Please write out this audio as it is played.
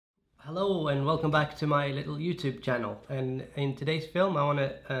Hello and welcome back to my little YouTube channel, and in today's film I want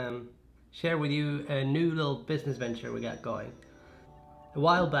to share with you a new little business venture we got going. A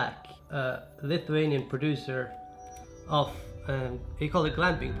while back, a Lithuanian producer of, he called it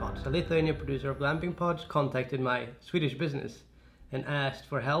Glamping pods. A Lithuanian producer of Glamping pods contacted my Swedish business and asked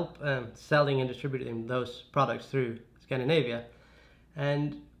for help selling and distributing those products through Scandinavia.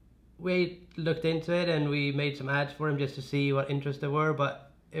 And we looked into it and we made some ads for him just to see what interest there were, but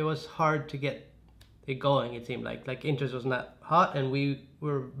it was hard to get it going. It seemed like interest was not hot, and we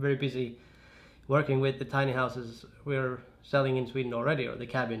were very busy working with the tiny houses we were selling in Sweden already, or the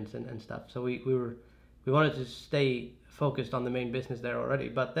cabins and stuff. So we wanted to stay focused on the main business there already.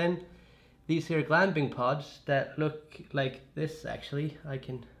 But then these here glamping pods that look like this, actually, I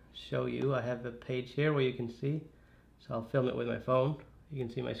can show you. I have a page here where you can see. So I'll film it with my phone. You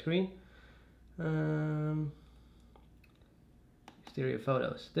can see my screen. Exterior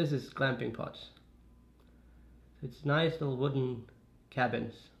photos. This is glamping pods. It's nice little wooden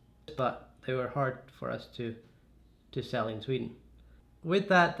cabins, but they were hard for us to sell in Sweden. With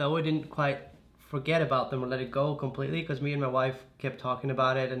that though, we didn't quite forget about them or let it go completely, because me and my wife kept talking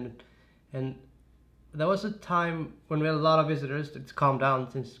about it, and there was a time when we had a lot of visitors. It's calmed down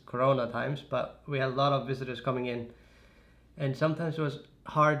since Corona times, but we had a lot of visitors coming in, and sometimes it was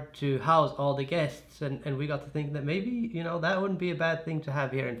hard to house all the guests, and we got to think that maybe, you know, that wouldn't be a bad thing to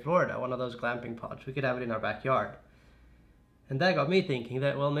have here in Florida, one of those glamping pods. We could have it in our backyard. And that got me thinking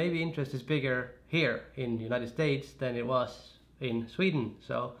that, well, maybe interest is bigger here in the United States than it was in Sweden.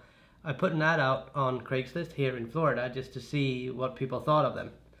 So I put an ad out on Craigslist here in Florida just to see what people thought of them.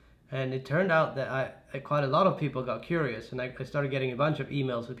 And it turned out that quite a lot of people got curious, and I started getting a bunch of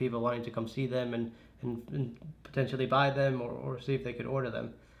emails with people wanting to come see them and potentially buy them or see if they could order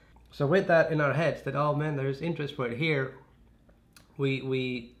them. So with that in our heads, that, oh man, there's interest for it here,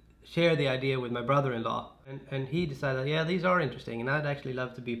 we shared the idea with my brother-in-law, and he decided, yeah, these are interesting and I'd actually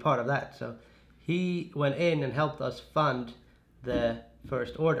love to be part of that. So he went in and helped us fund the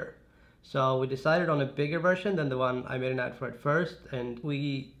first order. So we decided on a bigger version than the one I made an ad for at first, and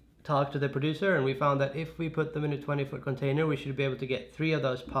we talked to the producer and we found that if we put them in a 20-foot container, we should be able to get 3 of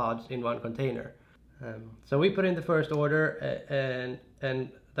those pods in one container. So we put in the first order,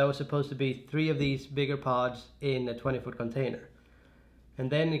 and that was supposed to be 3 of these bigger pods in a 20-foot container. And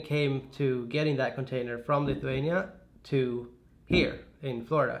then it came to getting that container from Lithuania to here in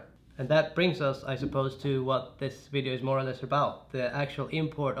Florida. And that brings us, I suppose, to what this video is more or less about, the actual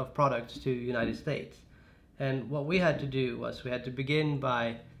import of products to the United States. And what we had to do was we had to begin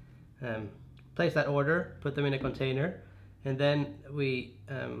by place that order, put them in a container, and then we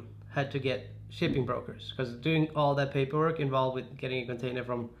had to get shipping brokers, because doing all that paperwork involved with getting a container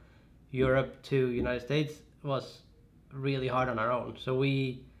from Europe to United States was really hard on our own. So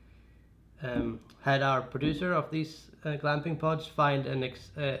we had our producer of these glamping pods find an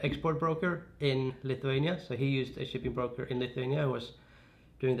export broker in Lithuania. So he used a shipping broker in Lithuania who was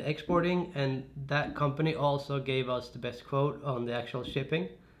doing the exporting, and that company also gave us the best quote on the actual shipping.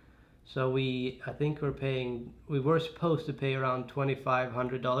 So I think we were supposed to pay around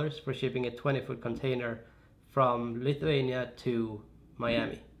 $2,500 for shipping a 20-foot container from Lithuania to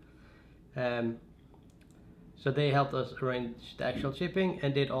Miami. So they helped us arrange the actual shipping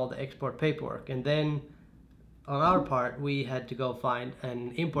and did all the export paperwork. And then on our part, we had to go find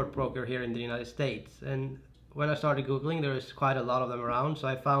an import broker here in the United States. And when I started Googling, there was quite a lot of them around. So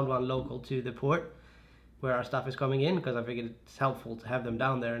I found one local to the port where our stuff is coming in, because I figured it's helpful to have them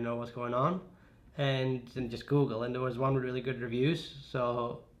down there and know what's going on, and just Google. And there was one with really good reviews,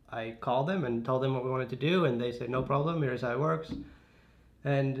 so I called them and told them what we wanted to do, and they said no problem, here's how it works.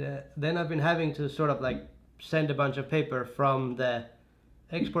 And then I've been having to sort of like send a bunch of paper from the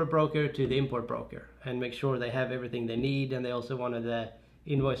export broker to the import broker and make sure they have everything they need, and they also wanted the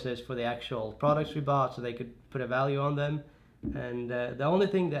invoices for the actual products we bought so they could put a value on them. And the only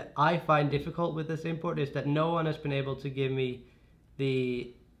thing that I find difficult with this import is that no one has been able to give me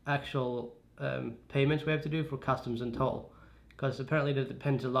the actual payments we have to do for customs and toll, because apparently that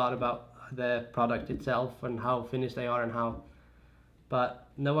depends a lot about the product itself and how finished they are and how, but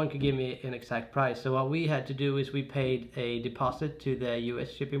no one could give me an exact price. So what we had to do is we paid a deposit to the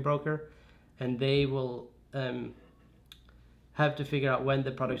US shipping broker, and they will have to figure out when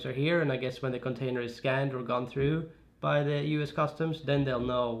the products are here, and I guess when the container is scanned or gone through by the US customs, then they'll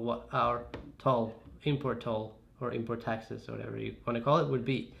know what our import toll or import taxes or whatever you want to call it would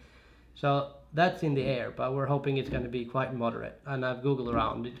be. So that's in the air, but we're hoping it's going to be quite moderate. And I've Googled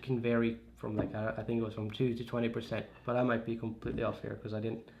around, it can vary from like, I think it was from 2 to 20%, but I might be completely off here because I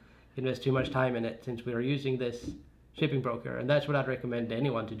didn't invest too much time in it, since we are using this shipping broker, and that's what I'd recommend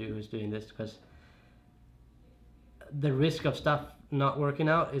anyone to do who's doing this, because the risk of stuff not working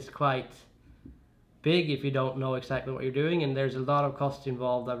out is quite big if you don't know exactly what you're doing, and there's a lot of costs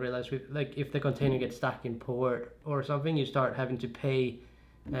involved. I've realized, like if the container gets stuck in port or something, you start having to pay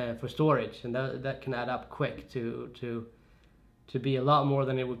for storage, and that can add up quick to be a lot more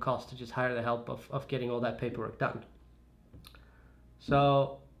than it would cost to just hire the help of getting all that paperwork done.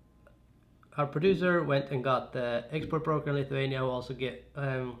 So our producer went and got the export broker in Lithuania, who also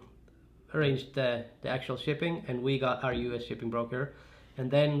arranged the actual shipping, and we got our US shipping broker. And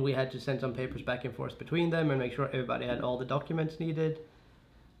then we had to send some papers back and forth between them and make sure everybody had all the documents needed.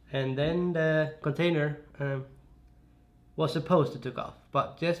 And then the container was supposed to take off,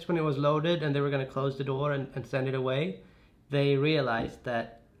 but just when it was loaded and they were going to close the door and send it away, they realized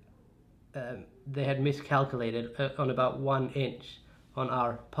that they had miscalculated on about 1 inch on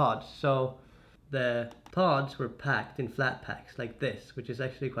our pods. So the pods were packed in flat packs like this, which is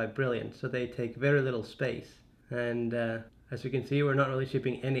actually quite brilliant. So they take very little space, and as you can see, we're not really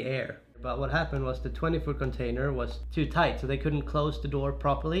shipping any air. But what happened was the 20-foot container was too tight, so they couldn't close the door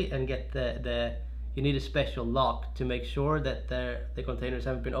properly and get you need a special lock to make sure that the containers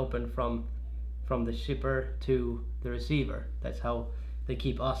haven't been opened from the shipper to the receiver. That's how they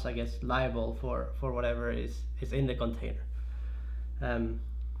keep us, I guess, liable for whatever is in the container.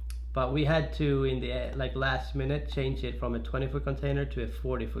 But we had to, in the last minute, change it from a 20-foot container to a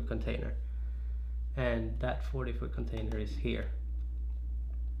 40-foot container. And that 40-foot container is here,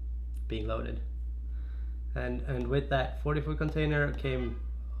 being loaded. And with that 40-foot container came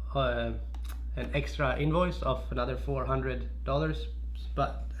an extra invoice of another $400.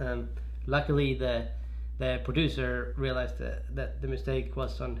 But luckily the producer realized that the mistake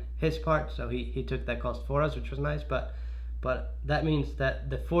was on his part, so he took that cost for us, which was nice. But that means that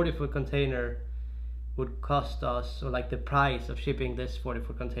the 40-foot container would cost us, or like the price of shipping this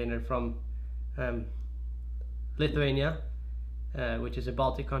 40-foot container from Lithuania, which is a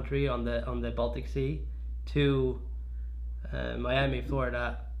Baltic country on the Baltic Sea, to Miami,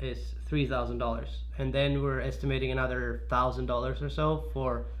 Florida, is $3,000, and then we're estimating another $1,000 or so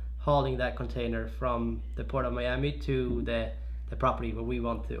for hauling that container from the port of Miami to the property where we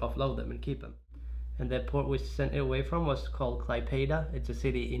want to offload them and keep them. And the port we sent it away from was called Klaipėda. It's a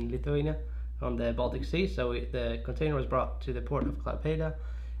city in Lithuania on the Baltic Sea. So the container was brought to the port of Klaipėda,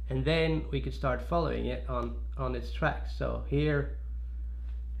 and then we could start following it on its tracks. So here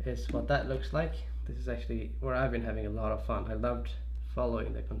is what that looks like. This is actually where I've been having a lot of fun. I loved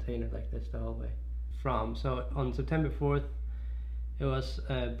following the container like this the whole way. So on September 4th, it was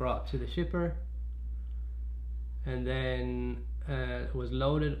brought to the shipper, and then it was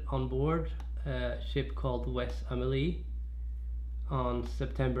loaded on board a ship called West Amelie on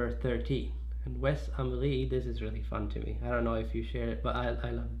September 13th. And West Amelie, this is really fun to me. I don't know if you share it, but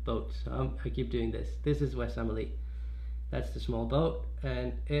I love boats, so I keep doing this. This is West Amelie. That's the small boat,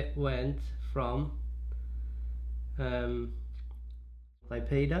 and it went from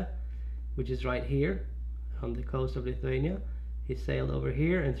Klaipėda, which is right here on the coast of Lithuania. He sailed over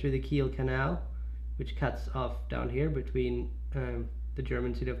here and through the Kiel Canal, which cuts off down here between the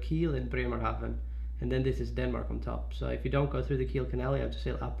German city of Kiel and Bremerhaven, and then this is Denmark on top. So if you don't go through the Kiel Canal, you have to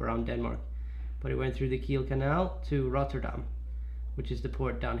sail up around Denmark. But it went through the Kiel Canal to Rotterdam, which is the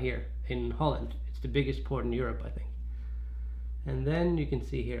port down here in Holland. It's the biggest port in Europe, I think. And then you can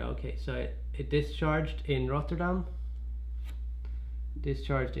see here, okay, so it discharged in Rotterdam,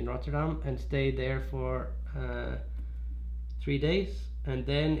 and stayed there for 3 days, and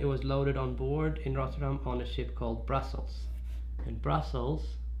then it was loaded on board in Rotterdam on a ship called Brussels. And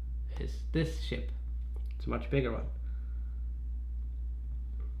Brussels is this ship. It's a much bigger one.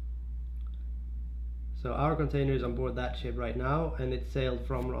 So our container is on board that ship right now, and it sailed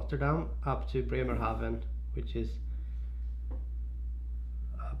from Rotterdam up to Bremerhaven, which is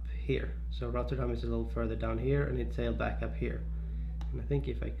up here. So Rotterdam is a little further down here, and it sailed back up here. And I think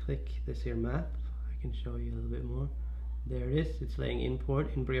if I click this here map, I can show you a little bit more. There it is. It's laying in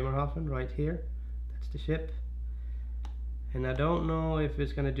port in Bremerhaven right here. That's the ship. And I don't know if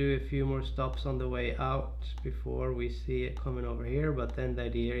it's going to do a few more stops on the way out before we see it coming over here, but then the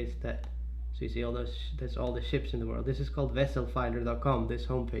idea is that, so you see all those, there's all the ships in the world. This is called vesselfinder.com, this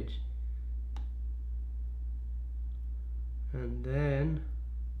homepage. And then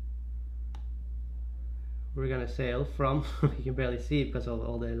we're going to sail from, you can barely see because of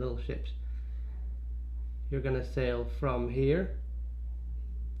all the little ships. You're going to sail from here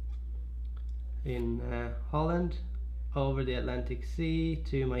in Holland over the Atlantic Sea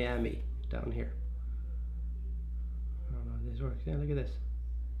to Miami down here. I don't know if this works. Yeah, look at this.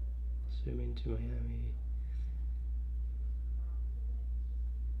 Zoom into Miami.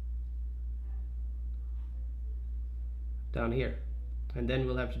 down here, and then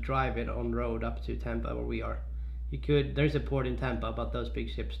we'll have to drive it on road up to Tampa where we are. There's a port in Tampa, but those big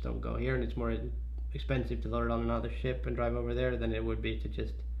ships don't go here, and it's more expensive to load it on another ship and drive over there than it would be to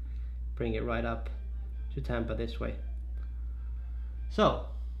just bring it right up to Tampa this way. So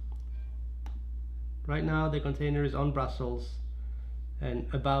right now the container is on Brussels and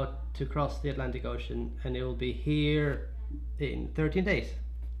about to cross the Atlantic Ocean, and it will be here in 13 days.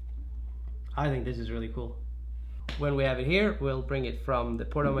 I think this is really cool. When we have it here, we'll bring it from the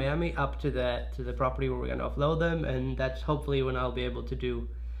Port of Miami up to the property where we're going to offload them, and that's hopefully when I'll be able to do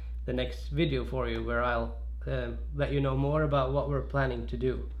the next video for you, where I'll let you know more about what we're planning to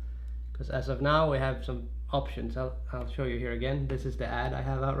do. Because as of now we have some options. I'll show you here again. This is the ad I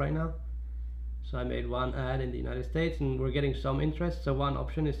have out right now. So I made one ad in the United States and we're getting some interest. So one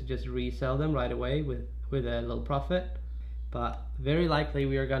option is to just resell them right away with a little profit. But very likely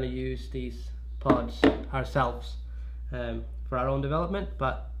we are going to use these pods ourselves for our own development,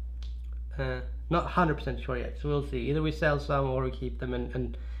 but not 100% sure yet. So we'll see. Either we sell some or we keep them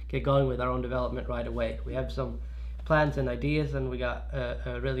and get going with our own development right away. We have some plans and ideas, and we got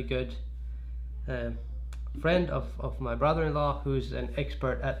a really good friend of my brother-in-law who's an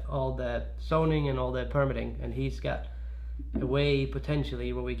expert at all the zoning and all the permitting, and he's got a way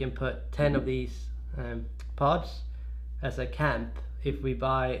potentially where we can put 10 of these pods as a camp if we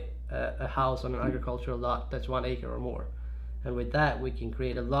buy a house on an agricultural lot that's 1 acre or more. And with that we can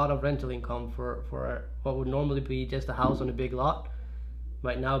create a lot of rental income for what would normally be just a house on a big lot.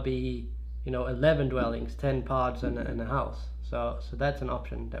 Might now be, you know, 11 dwellings, 10 pods and a house. So that's an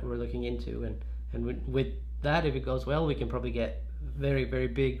option that we're looking into, and with that, if it goes well, we can probably get very, very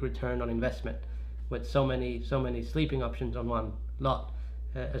big return on investment with so many sleeping options on one lot,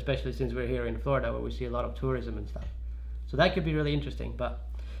 especially since we're here in Florida where we see a lot of tourism and stuff. So that could be really interesting, but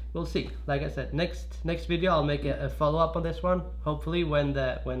we'll see. Like I said, next video I'll make a follow-up on this one, hopefully when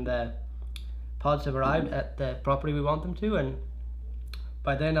the pods have arrived at the property we want them to, and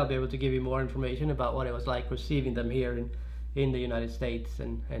by then I'll be able to give you more information about what it was like receiving them here in the United States,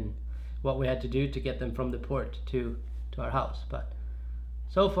 and what we had to do to get them from the port to our house. But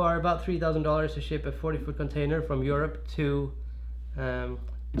so far about $3,000 to ship a 40-foot container from Europe to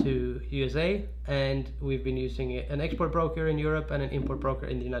USA, and we've been using an export broker in Europe and an import broker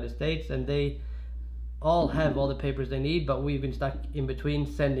in the United States, and they all have all the papers they need, but we've been stuck in between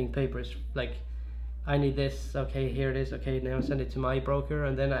sending papers. Like, I need this, okay, here it is, okay, now I send it to my broker,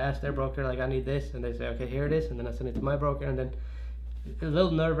 and then I ask their broker, like, I need this, and they say, okay, here it is, and then I send it to my broker, and then a little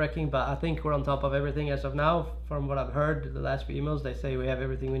nerve-wracking, but I think we're on top of everything as of now. From what I've heard, the last few emails, they say we have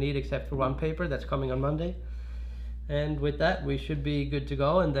everything we need except for one paper that's coming on Monday, and with that we should be good to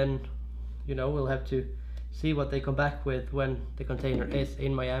go. And then, you know, we'll have to see what they come back with when the container is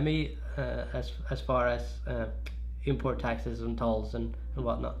in Miami, as far as import taxes and tolls and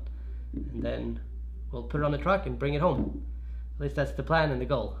whatnot, and then we'll put it on the truck and bring it home. At least that's the plan and the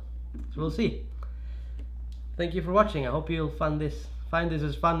goal. So we'll see. Thank you for watching. I hope you'll find this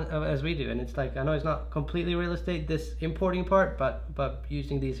as fun as we do. And it's like, I know it's not completely real estate, this importing part, but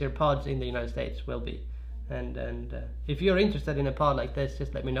using these here pods in the United States will be. And if you're interested in a pod like this,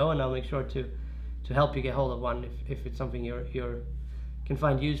 just let me know, and I'll make sure to help you get hold of one if it's something you can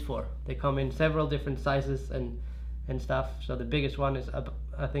find use for. They come in several different sizes and stuff. So the biggest one is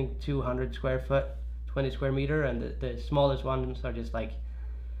I think 200 square foot, 20 square meter, and the smallest ones are just like,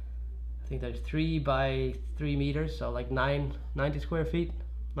 I think there's 3 by 3 meters, so like 90 square feet,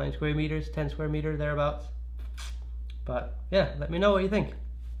 9 square meters, 10 square meter, thereabouts. But yeah, let me know what you think.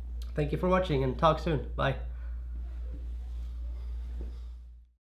 Thank you for watching, and talk soon. Bye.